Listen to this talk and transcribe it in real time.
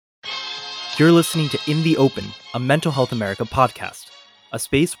You're listening to In the Open, a Mental Health America podcast, a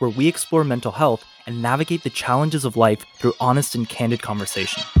space where we explore mental health and navigate the challenges of life through honest and candid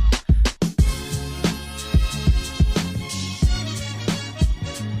conversation.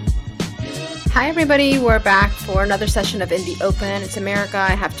 Hi, everybody. We're back for another session of In the Open. It's America.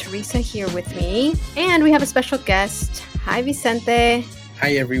 I have Teresa here with me, and we have a special guest. Hi, Vicente.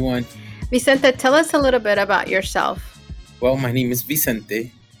 Hi, everyone. Vicente, tell us a little bit about yourself. Well, my name is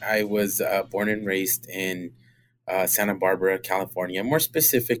Vicente. I was born and raised in Santa Barbara, California, more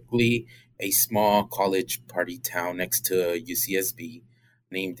specifically a small college party town next to UCSB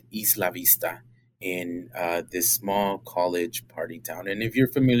named Isla Vista in this small college party town. And if you're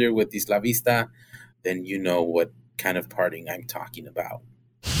familiar with Isla Vista, then you know what kind of partying I'm talking about.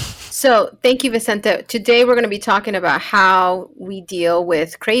 So thank you, Vicente. Today we're going to be talking about how we deal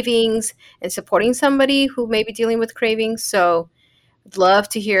with cravings and supporting somebody who may be dealing with cravings. So I'd love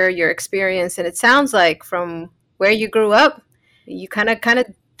to hear your experience. And it sounds like from where you grew up, you kind of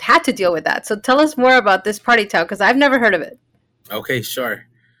had to deal with that. So tell us more about this party town, because I've never heard of it. Okay, sure.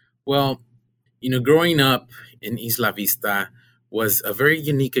 Well, growing up in Isla Vista was a very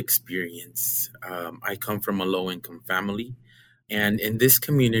unique experience. I come from a low-income family. And in this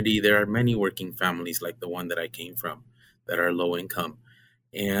community, there are many working families like the one that I came from that are low income.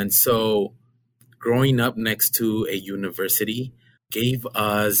 And so growing up next to a university gave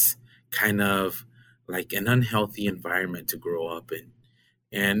us kind of like an unhealthy environment to grow up in.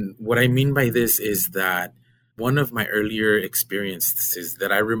 And what I mean by this is that one of my earlier experiences that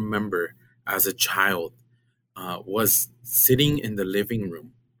I remember as a child was sitting in the living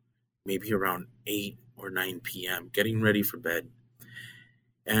room, maybe around 8 or 9 p.m., getting ready for bed.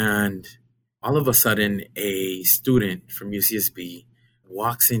 And all of a sudden, a student from UCSB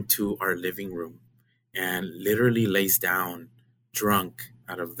walks into our living room and literally lays down drunk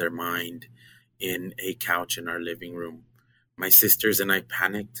out of their mind in a couch in our living room. My sisters and I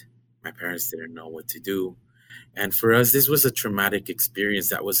panicked. My parents didn't know what to do. And for us, this was a traumatic experience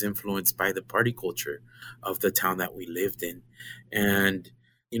that was influenced by the party culture of the town that we lived in. And,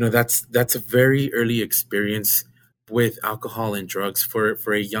 that's a very early experience with alcohol and drugs for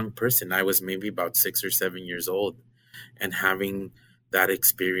a young person. I was maybe about 6 or 7 years old, and having that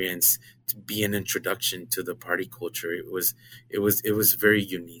experience to be an introduction to the party culture, it was very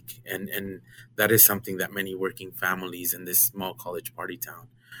unique. And that is something that many working families in this small college party town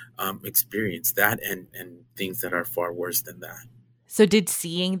experience, that and things that are far worse than that. So did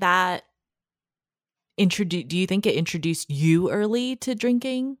seeing that do you think it introduced you early to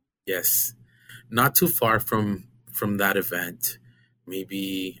drinking? Yes. Not too far from that event.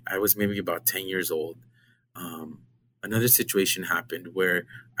 I was about 10 years old. Another situation happened where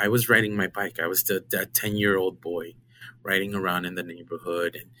I was riding my bike. I was that 10-year-old boy riding around in the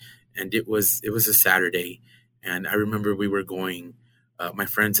neighborhood, and it was a Saturday. And I remember we were going, my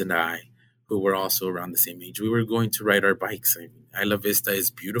friends and I, who were also around the same age, we were going to ride our bikes. I mean, Isla Vista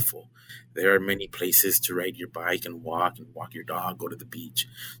is beautiful. There are many places to ride your bike and walk your dog, go to the beach.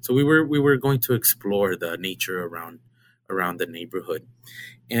 So we were going to explore the nature around the neighborhood.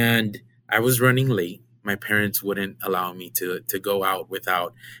 And I was running late. My parents wouldn't allow me to go out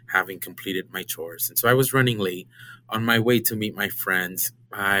without having completed my chores. And so I was running late. On my way to meet my friends,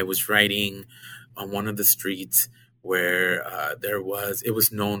 I was riding on one of the streets where it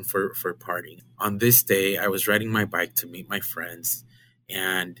was known for partying. On this day, I was riding my bike to meet my friends,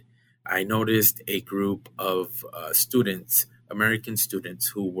 and I noticed a group of students, American students,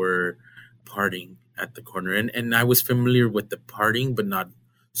 who were partying at the corner. And I was familiar with the partying, but not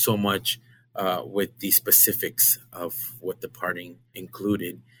so much with the specifics of what the partying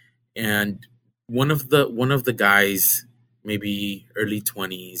included. And one of the guys, maybe early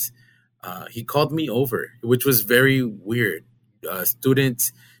 20s, he called me over, which was very weird.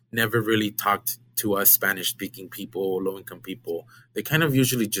 Students never really talked to us Spanish-speaking people, low-income people. They kind of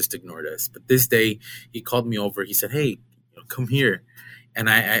usually just ignored us. But this day, he called me over. He said, "Hey, come here." And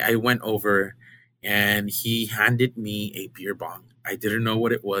I went over, and he handed me a beer bong. I didn't know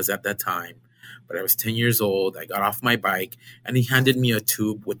what it was at that time, but I was 10 years old. I got off my bike, and he handed me a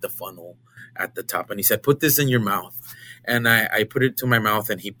tube with the funnel at the top. And he said, "Put this in your mouth." And I put it to my mouth,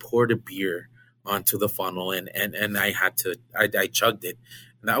 and he poured a beer onto the funnel, and I chugged it.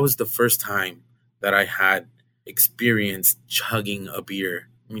 And that was the first time that I had experienced chugging a beer.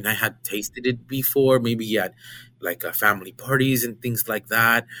 I mean, I had tasted it before, maybe at like family parties and things like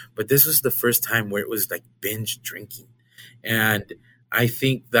that. But this was the first time where it was like binge drinking. And I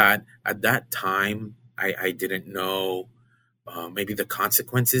think that at that time, I didn't know maybe the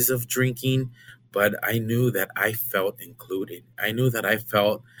consequences of drinking, but I knew that I felt included. I knew that I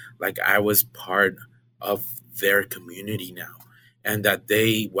felt like I was part of their community now, and that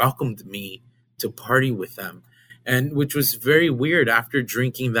they welcomed me to party with them. And which was very weird. After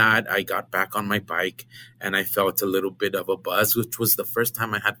drinking that, I got back on my bike and I felt a little bit of a buzz, which was the first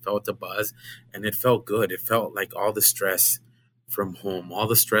time I had felt a buzz. And it felt good. It felt like all the stress from home, all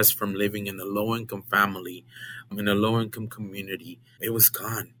the stress from living in a low income family, in a low income community, it was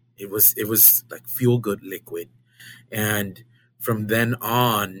gone. It was like feel good liquid. And from then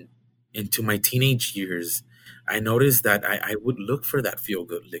on into my teenage years, I noticed that I would look for that feel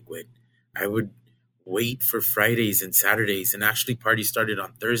good liquid. I would wait for Fridays and Saturdays, and actually party started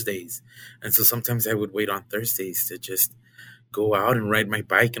on Thursdays. And so sometimes I would wait on Thursdays to just go out and ride my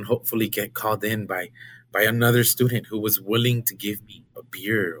bike and hopefully get called in by another student who was willing to give me a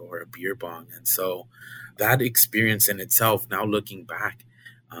beer or a beer bong. And so that experience in itself, now looking back,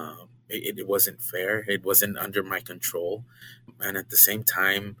 it wasn't fair. It wasn't under my control. And at the same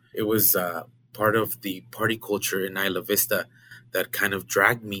time, it was part of the party culture in Isla Vista that kind of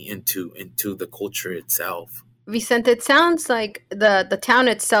dragged me into the culture itself. Vicente, it sounds like the town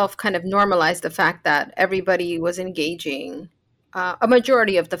itself kind of normalized the fact that everybody was engaging. A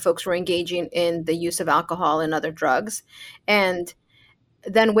majority of the folks were engaging in the use of alcohol and other drugs, and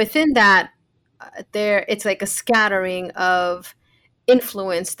then within that, there it's like a scattering of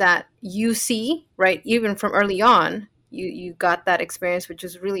influence that you see, right? Even from early on, you got that experience, which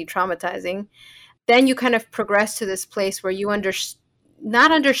is really traumatizing. Then you kind of progress to this place where you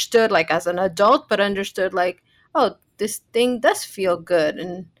not understood like as an adult, but understood like, oh, this thing does feel good,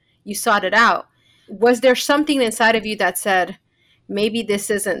 and you sought it out. Was there something inside of you that said, maybe this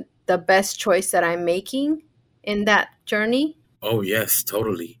isn't the best choice that I'm making in that journey? Oh, yes,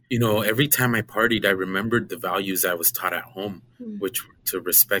 totally. Every time I partied, I remembered the values I was taught at home, Mm. which were to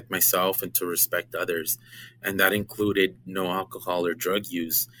respect myself and to respect others. And that included no alcohol or drug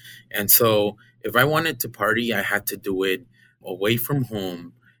use. And so if I wanted to party, I had to do it away from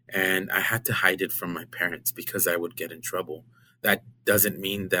home, and I had to hide it from my parents because I would get in trouble. That doesn't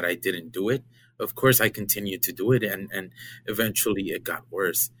mean that I didn't do it. Of course, I continued to do it, and eventually it got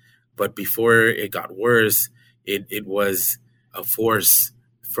worse. But before it got worse, it was a force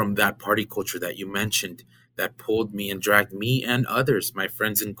from that party culture that you mentioned that pulled me and dragged me and others, my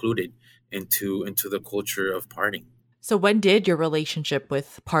friends included, into the culture of partying. So when did your relationship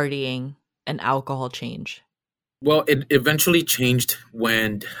with partying and alcohol change? Well, it eventually changed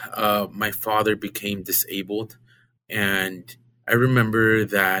when my father became disabled. And I remember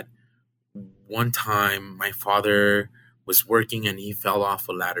that one time my father was working and he fell off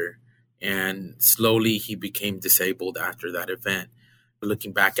a ladder. And slowly he became disabled after that event.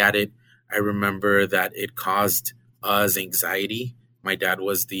 Looking back at it, I remember that it caused us anxiety. My dad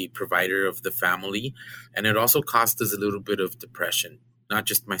was the provider of the family, and it also caused us a little bit of depression, not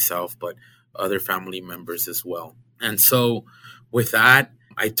just myself, but other family members as well. And so, with that,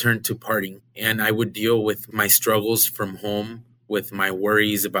 I turned to partying, and I would deal with my struggles from home, with my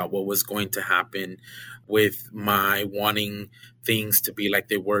worries about what was going to happen, with my wanting things to be like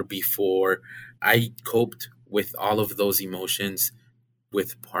they were before. I coped with all of those emotions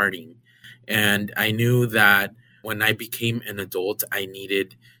with partying. And I knew that when I became an adult, I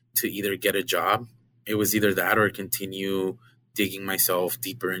needed to either get a job. It was either that or continue digging myself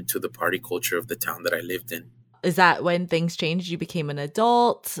deeper into the party culture of the town that I lived in. Is that when things changed? You became an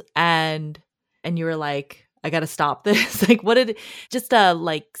adult and you were like, I got to stop this. Like what did just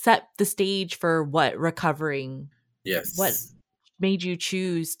like set the stage for what recovering, what Yes. made you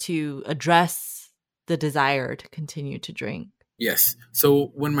choose to address the desire to continue to drink? Yes. So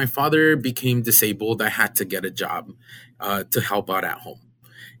when my father became disabled, I had to get a job to help out at home.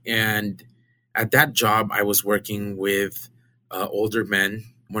 And at that job, I was working with older men,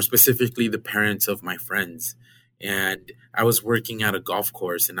 more specifically, the parents of my friends. And I was working at a golf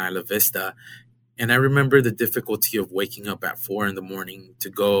course in Isla Vista. And I remember the difficulty of waking up at 4 in the morning to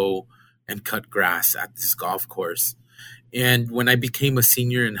go and cut grass at this golf course. And when I became a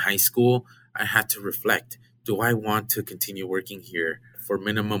senior in high school, I had to reflect, do I want to continue working here for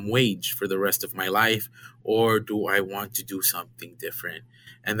minimum wage for the rest of my life, or do I want to do something different?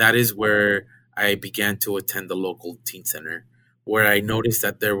 And that is where I began to attend the local teen center, where I noticed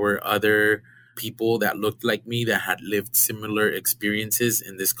that there were other people that looked like me that had lived similar experiences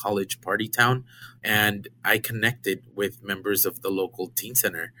in this college party town. And I connected with members of the local teen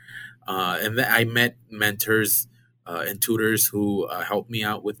center. I met mentors and tutors who helped me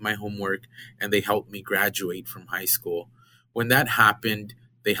out with my homework, and they helped me graduate from high school. When that happened,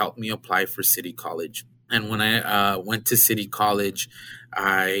 they helped me apply for City College. And when I went to City College,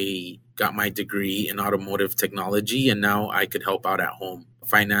 I got my degree in automotive technology, and now I could help out at home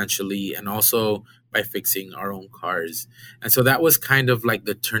financially and also by fixing our own cars. And so that was kind of like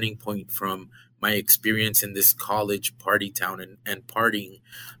the turning point from my experience in this college party town and partying,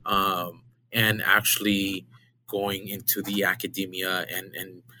 um, and actually going into the academia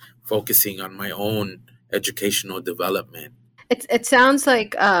and focusing on my own educational development. It sounds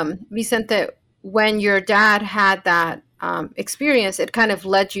like, Vicente, when your dad had that experience, it kind of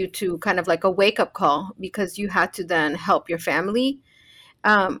led you to kind of like a wake up call because you had to then help your family.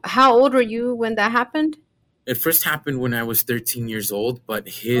 How old were you when that happened? It first happened when I was 13 years old, but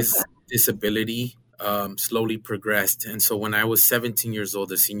Okay. his disability slowly progressed. And so when I was 17 years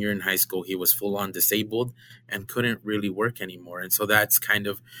old, a senior in high school, he was full on disabled and couldn't really work anymore. And so that's kind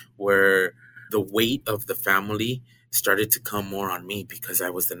of where the weight of the family started to come more on me because I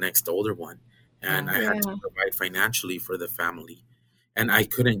was the next older one. And Yeah. I had to Yeah. provide financially for the family. And I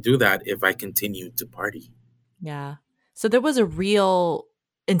couldn't do that if I continued to party. Yeah. So there was a real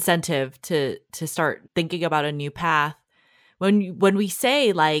incentive to start thinking about a new path. When we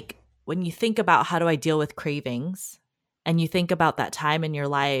say, like, when you think about how do I deal with cravings and you think about that time in your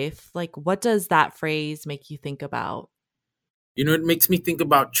life, like, what does that phrase make you think about? You know, it makes me think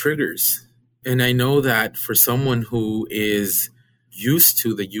about triggers. And I know that for someone who is used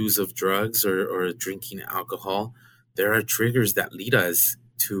to the use of drugs or drinking alcohol, there are triggers that lead us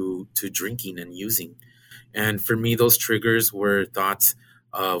to drinking and using. And for me, those triggers were thoughts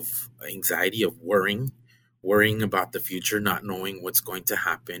of anxiety, of worrying about the future, not knowing what's going to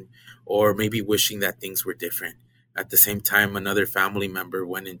happen, or maybe wishing that things were different. At the same time, another family member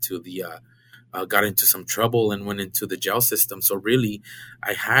went into the got into some trouble and went into the jail system. So really,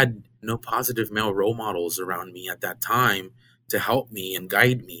 I had no positive male role models around me at that time to help me and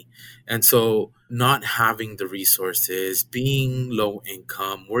guide me. And so not having the resources, being low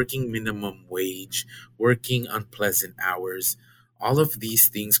income, working minimum wage, working unpleasant hours, all of these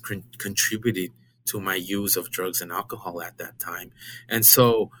things contributed to my use of drugs and alcohol at that time. And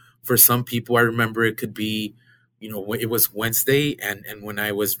so for some people, I remember it could be, it was Wednesday, and when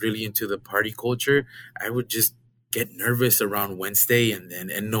I was really into the party culture, I would just get nervous around Wednesday,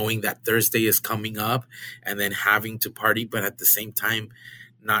 and knowing that Thursday is coming up, and then having to party, but at the same time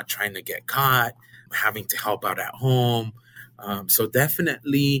not trying to get caught, having to help out at home. So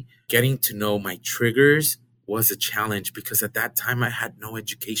definitely getting to know my triggers was a challenge because at that time I had no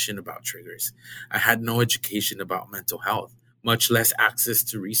education about triggers. I had no education about mental health, much less access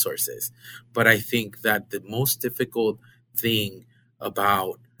to resources. But I think that the most difficult thing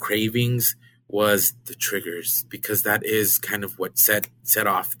about cravings was the triggers, because that is kind of what set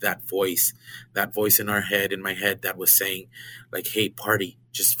off that voice in our head, in my head, that was saying, like, hey, party,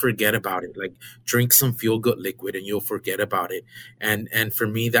 just forget about it, like drink some feel good liquid and you'll forget about it. And for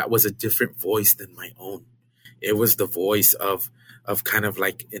me, that was a different voice than my own. It was the voice of kind of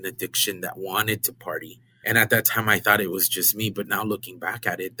like an addiction that wanted to party. And at that time I thought it was just me, but now looking back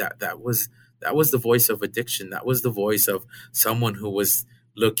at it, that was the voice of addiction. That was the voice of someone who was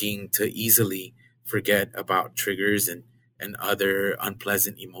looking to easily forget about triggers and other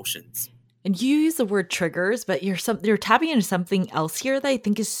unpleasant emotions. And you use the word triggers, but you're tapping into something else here that I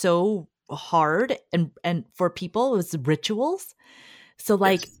think is so hard and for people is rituals. So,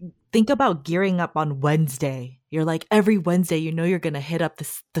 like, Yes. think about gearing up on Wednesday. You're like, every Wednesday, you're gonna hit up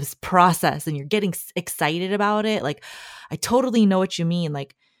this process, and you're getting excited about it. Like, I totally know what you mean.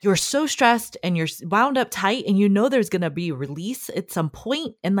 Like, you're so stressed and you're wound up tight, and there's gonna be release at some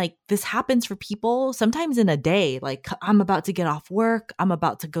point. And like, this happens for people sometimes in a day. Like, I'm about to get off work. I'm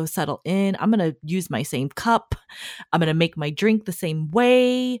about to go settle in. I'm gonna use my same cup. I'm gonna make my drink the same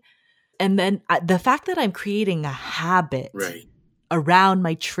way. And then the fact that I'm creating a habit Right. around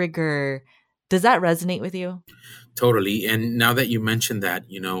my trigger, does that resonate with you? Totally. And now that you mentioned that,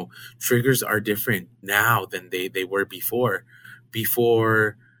 triggers are different now than they were before.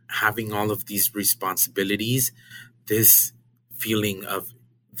 Before having all of these responsibilities, this feeling of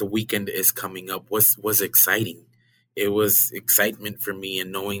the weekend is coming up was exciting. It was excitement for me,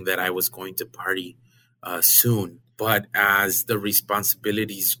 and knowing that I was going to party soon. But as the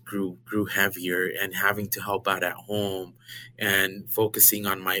responsibilities grew heavier, and having to help out at home and focusing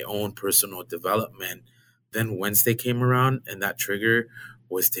on my own personal development, then Wednesday came around, and that trigger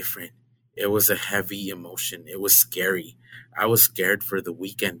was different. It was a heavy emotion. It was scary. I was scared for the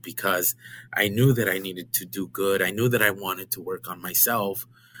weekend because I knew that I needed to do good. I knew that I wanted to work on myself,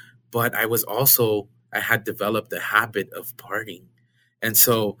 but I had developed a habit of partying. And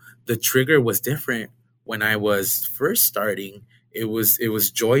so the trigger was different when I was first starting, It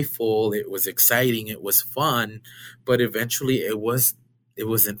was joyful, it was exciting, it was fun, but eventually it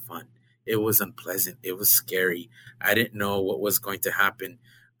wasn't fun. It was unpleasant. It was scary. I didn't know what was going to happen,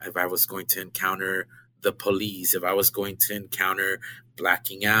 if I was going to encounter the police, if I was going to encounter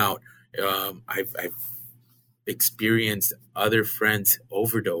blacking out. I've experienced other friends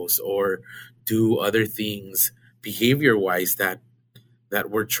overdose or do other things behavior wise that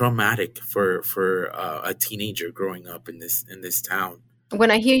were traumatic for a teenager growing up in this town.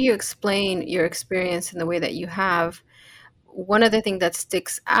 When I hear you explain your experience in the way that you have, one other thing that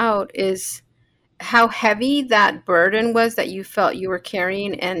sticks out is how heavy that burden was that you felt you were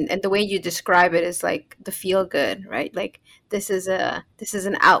carrying, and the way you describe it is like the feel good, right? Like this is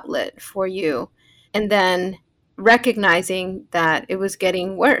an outlet for you. And then recognizing that it was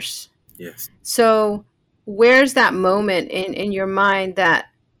getting worse. Yes. So where's that moment in your mind that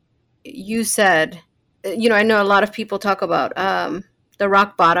you said, I know a lot of people talk about the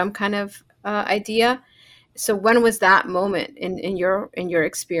rock bottom kind of idea. So when was that moment in your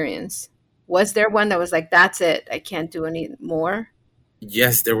experience? Was there one that was like, that's it, I can't do any more?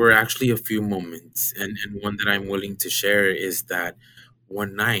 Yes, there were actually a few moments, and one that I'm willing to share is that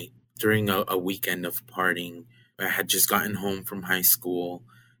one night during a weekend of partying, I had just gotten home from high school,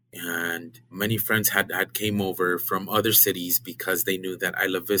 and many friends had came over from other cities because they knew that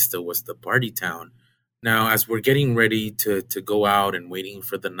Isla Vista was the party town. Now, as we're getting ready to go out and waiting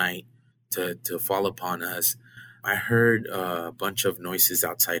for the night to fall upon us, I heard a bunch of noises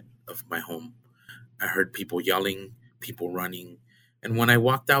outside of my home. I heard people yelling, people running. And when I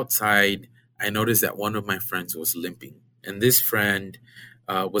walked outside, I noticed that one of my friends was limping. And this friend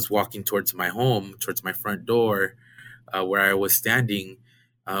was walking towards my home, towards my front door, where I was standing,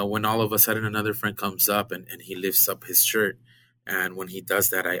 when all of a sudden another friend comes up and he lifts up his shirt. And when he does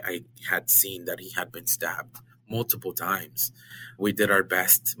that, I had seen that he had been stabbed multiple times. We did our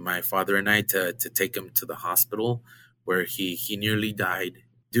best, my father and I, to take him to the hospital where he nearly died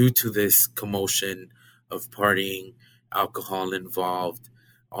due to this commotion of partying, alcohol involved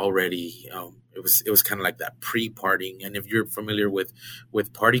already. It was kind of like that pre-partying, and if you're familiar with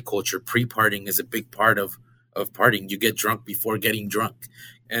party culture, pre-partying is a big part of partying. You get drunk before getting drunk,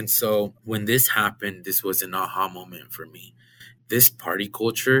 and so when this happened, this was an aha moment for me. This party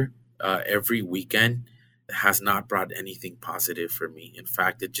culture, every weekend, has not brought anything positive for me. In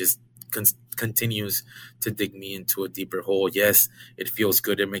fact, it just continues to dig me into a deeper hole. Yes, it feels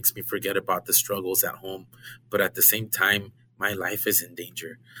good. It makes me forget about the struggles at home. But at the same time, my life is in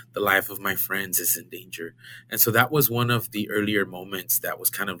danger. The life of my friends is in danger. And so that was one of the earlier moments that was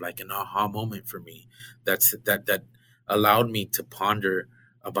kind of like an aha moment for me. That allowed me to ponder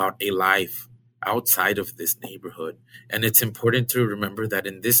about a life outside of this neighborhood. And it's important to remember that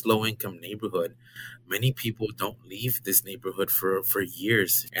in this low income neighborhood, many people don't leave this neighborhood for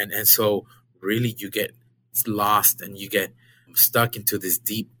years. And so really you get lost and you get stuck into this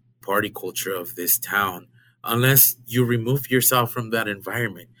deep party culture of this town unless you remove yourself from that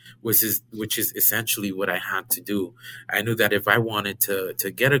environment, which is essentially what I had to do. I knew that if I wanted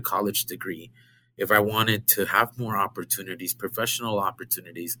to get a college degree, if I wanted to have more opportunities, professional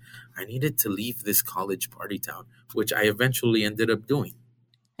opportunities, I needed to leave this college party town, which I eventually ended up doing.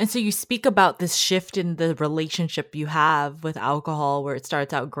 And so you speak about this shift in the relationship you have with alcohol where it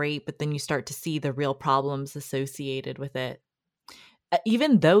starts out great, but then you start to see the real problems associated with it.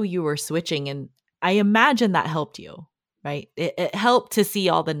 Even though you were switching, and I imagine that helped you, right? It helped to see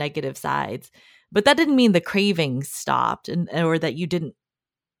all the negative sides, but that didn't mean the cravings stopped or that you didn't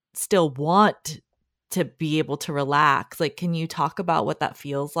still want to be able to relax. Like, can you talk about what that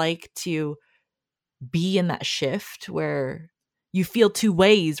feels like to be in that shift where you feel two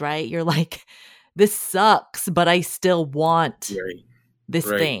ways, right? You're like, this sucks, but I still want Right, this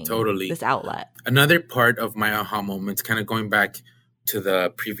right, thing, totally. this outlet. Another part of my aha moments, kind of going back to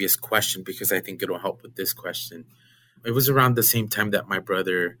the previous question, because I think it'll help with this question. It was around the same time that my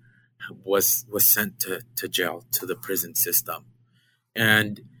brother was sent to jail, to the prison system.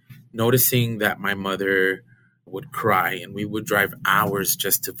 And noticing that my mother would cry and we would drive hours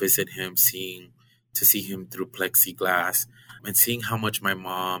just to visit him, to see him through plexiglass, and seeing how much my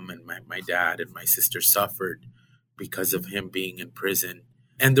mom and my dad and my sister suffered because of him being in prison.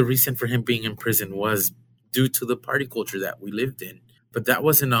 And the reason for him being in prison was due to the party culture that we lived in. But that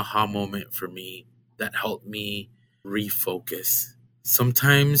was an aha moment for me that helped me refocus.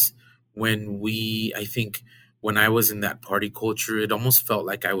 Sometimes I think when I was in that party culture, it almost felt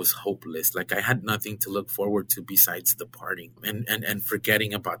like I was hopeless, like I had nothing to look forward to besides the party and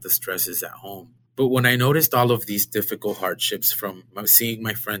forgetting about the stresses at home. But when I noticed all of these difficult hardships, from seeing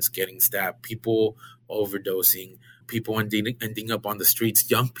my friends getting stabbed, people overdosing, people ending up on the streets,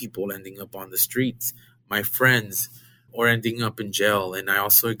 young people ending up on the streets, my friends, or ending up in jail. And I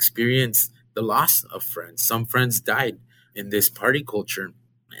also experienced the loss of friends. Some friends died in this party culture.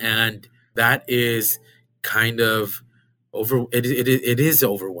 And that is kind of it is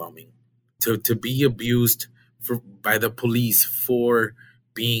overwhelming to be abused by the police for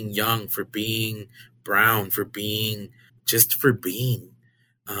being young, for being brown, for being just for being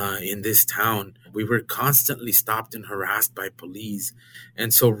in this town. We were constantly stopped and harassed by police,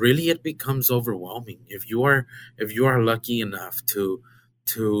 and so really it becomes overwhelming. If you are lucky enough to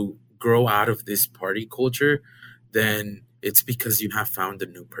grow out of this party culture, then it's because you have found a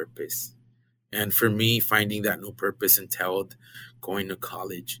new purpose. And for me, finding that new purpose entailed going to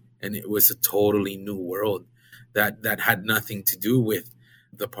college. And it was a totally new world that had nothing to do with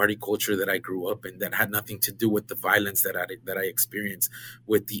the party culture that I grew up in, that had nothing to do with the violence that I experienced,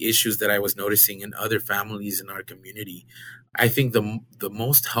 with the issues that I was noticing in other families in our community. I think the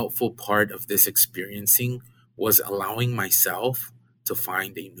most helpful part of this experiencing was allowing myself to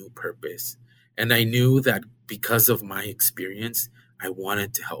find a new purpose. And I knew that because of my experience, I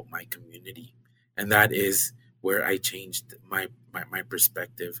wanted to help my community. And that is where I changed my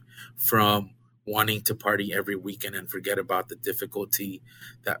perspective from wanting to party every weekend and forget about the difficulty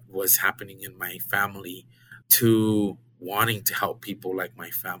that was happening in my family to wanting to help people like my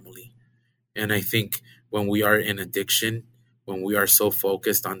family. And I think when we are in addiction, when we are so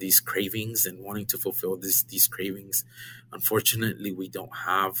focused on these cravings and wanting to fulfill these cravings, unfortunately, we don't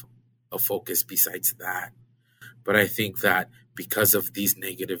have a focus besides that. But I think that because of these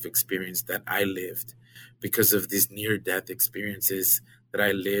negative experiences that I lived, because of these near death experiences that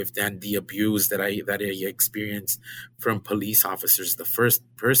I lived, and the abuse that I experienced from police officers, the first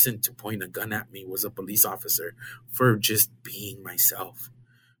person to point a gun at me was a police officer for just being myself,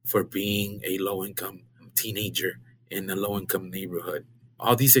 for being a low income teenager in a low income neighborhood.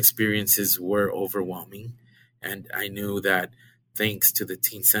 All these experiences were overwhelming. And I knew that thanks to the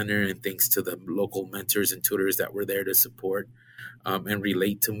teen center and thanks to the local mentors and tutors that were there to support and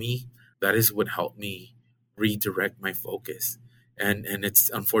relate to me, that is what helped me redirect my focus. And it's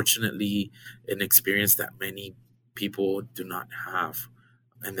unfortunately an experience that many people do not have,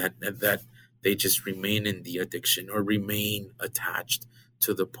 and that they just remain in the addiction or remain attached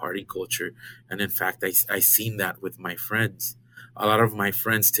to the party culture. And in fact, I seen that with my friends. A lot of my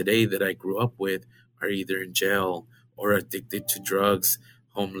friends today that I grew up with are either in jail or addicted to drugs,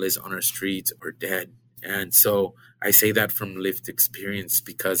 homeless on our streets, or dead. And so I say that from lived experience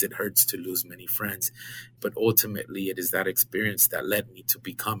because it hurts to lose many friends. But ultimately, it is that experience that led me to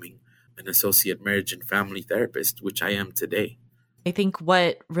becoming an associate marriage and family therapist, which I am today. I think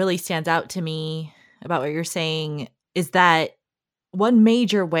what really stands out to me about what you're saying is that one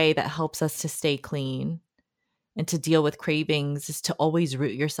major way that helps us to stay clean and to deal with cravings is to always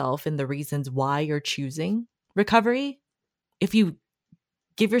root yourself in the reasons why you're choosing recovery. If you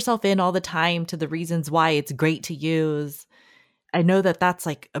give yourself in all the time to the reasons why it's great to use, I know that that's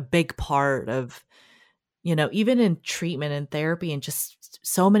like a big part of, even in treatment and therapy, and just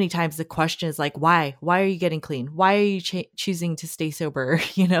so many times the question is like, why are you getting clean? Why are you choosing to stay sober?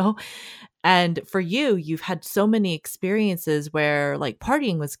 And for you, you've had so many experiences where like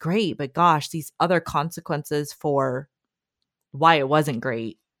partying was great, but gosh, these other consequences for why it wasn't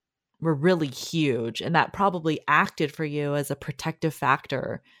great were really huge. And that probably acted for you as a protective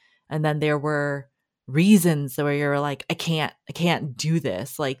factor. And then there were reasons where you're like, I can't do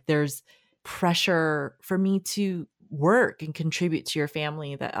this. Like there's pressure for me to work and contribute to your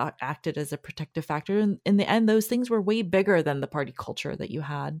family that acted as a protective factor. And in the end, those things were way bigger than the party culture that you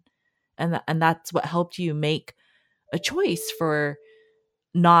had. And that's what helped you make a choice for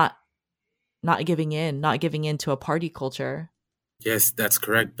not giving in to a party culture. Yes, that's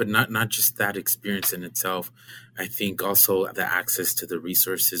correct. But not just that experience in itself. I think also the access to the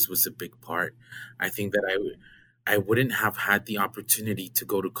resources was a big part. I think that I wouldn't have had the opportunity to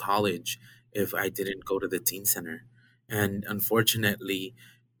go to college if I didn't go to the teen center. And unfortunately,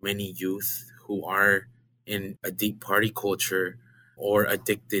 many youth who are in a deep party culture or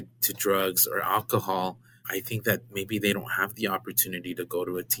addicted to drugs or alcohol, I think that maybe they don't have the opportunity to go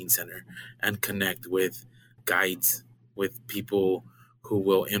to a teen center and connect with guides, with people who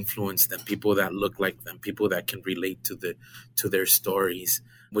will influence them, people that look like them, people that can relate to their stories,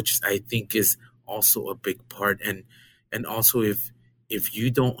 which I think is also a big part. And also, if you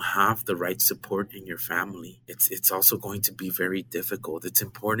don't have the right support in your family, it's also going to be very difficult. It's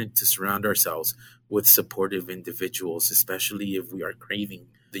important to surround ourselves with supportive individuals, especially if we are craving.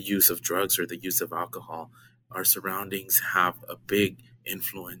 the use of drugs or the use of alcohol. Our surroundings have a big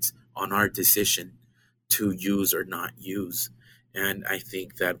influence on our decision to use or not use. And I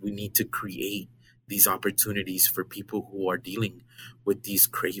think that we need to create these opportunities for people who are dealing with these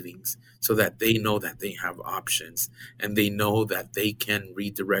cravings so that they know that they have options and they know that they can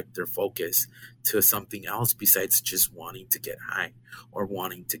redirect their focus to something else besides just wanting to get high or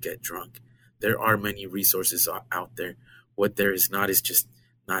wanting to get drunk. There are many resources out there. What there is not is just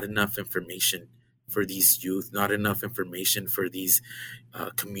not enough information for these youth, not enough information for these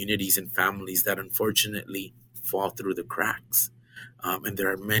communities and families that unfortunately fall through the cracks. And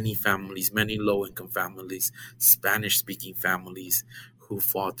there are many families, many low income families, Spanish speaking families who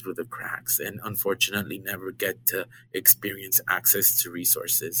fall through the cracks and unfortunately never get to experience access to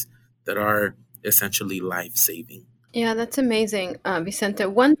resources that are essentially life saving. Yeah, that's amazing, Vicente.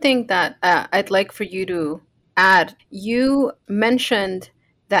 One thing that I'd like for you to add, you mentioned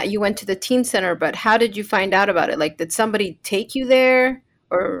that you went to the teen center, but how did you find out about it? Like, did somebody take you there,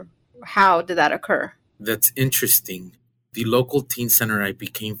 or how did that occur? That's interesting. The local teen center, I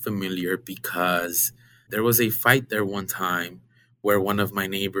became familiar because there was a fight there one time where one of my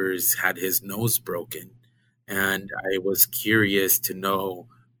neighbors had his nose broken. And I was curious to know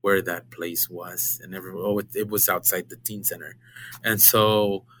where that place was. And it was outside the teen center. And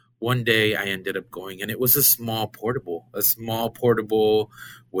so one day I ended up going, and it was a small portable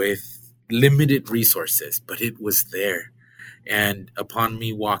with limited resources, but it was there. And upon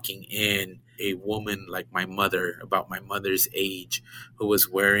me walking in, a woman like my mother, about my mother's age, who was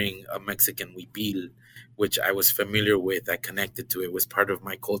wearing a Mexican huipil, which I was familiar with, I connected to it, was part of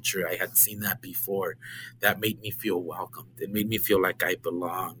my culture. I had seen that before. That made me feel welcomed. It made me feel like I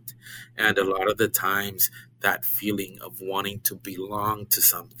belonged. And a lot of the times, that feeling of wanting to belong to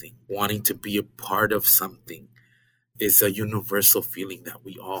something, wanting to be a part of something, is a universal feeling that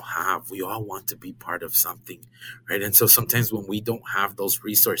we all have. We all want to be part of something, right? And so sometimes when we don't have those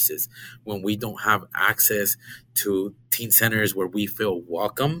resources, when we don't have access to teen centers where we feel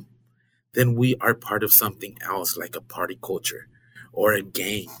welcome, then we are part of something else, like a party culture or a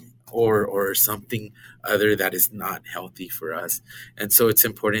gang or something other that is not healthy for us. And so it's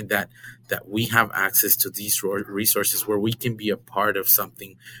important that we have access to these resources where we can be a part of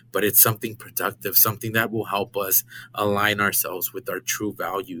something, but it's something productive, something that will help us align ourselves with our true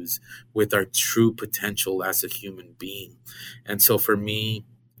values, with our true potential as a human being. And so for me,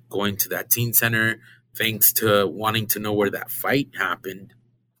 going to that teen center, thanks to wanting to know where that fight happened,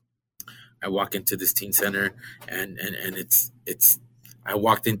 I walk into this teen center, and it's I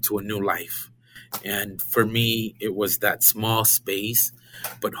walked into a new life. And for me, it was that small space,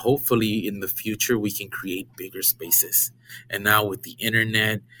 but hopefully in the future we can create bigger spaces. And now with the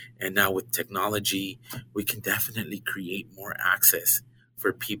internet and now with technology, we can definitely create more access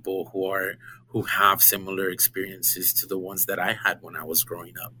for people who have similar experiences to the ones that I had when I was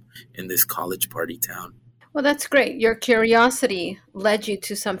growing up in this college party town. Well, that's great. Your curiosity led you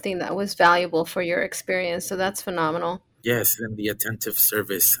to something that was valuable for your experience. So that's phenomenal. Yes, and the attentive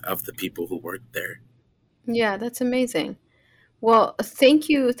service of the people who worked there. Yeah, that's amazing. Well, thank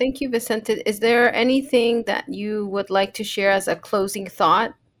you. Thank you, Vicente. Is there anything that you would like to share as a closing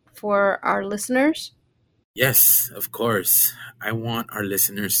thought for our listeners? Yes, of course. I want our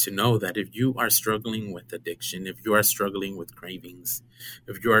listeners to know that if you are struggling with addiction, if you are struggling with cravings,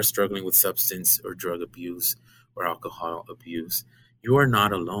 if you are struggling with substance or drug abuse or alcohol abuse, you are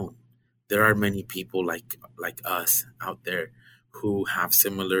not alone. There are many people like us out there who have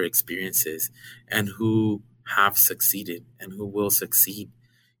similar experiences and who have succeeded and who will succeed.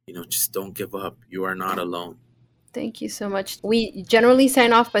 Just don't give up. You are not alone. Thank you so much. We generally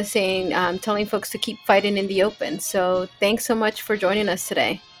sign off by saying, telling folks to keep fighting in the open. So thanks so much for joining us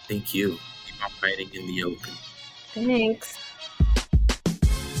today. Thank you. Keep on fighting in the open. Thanks.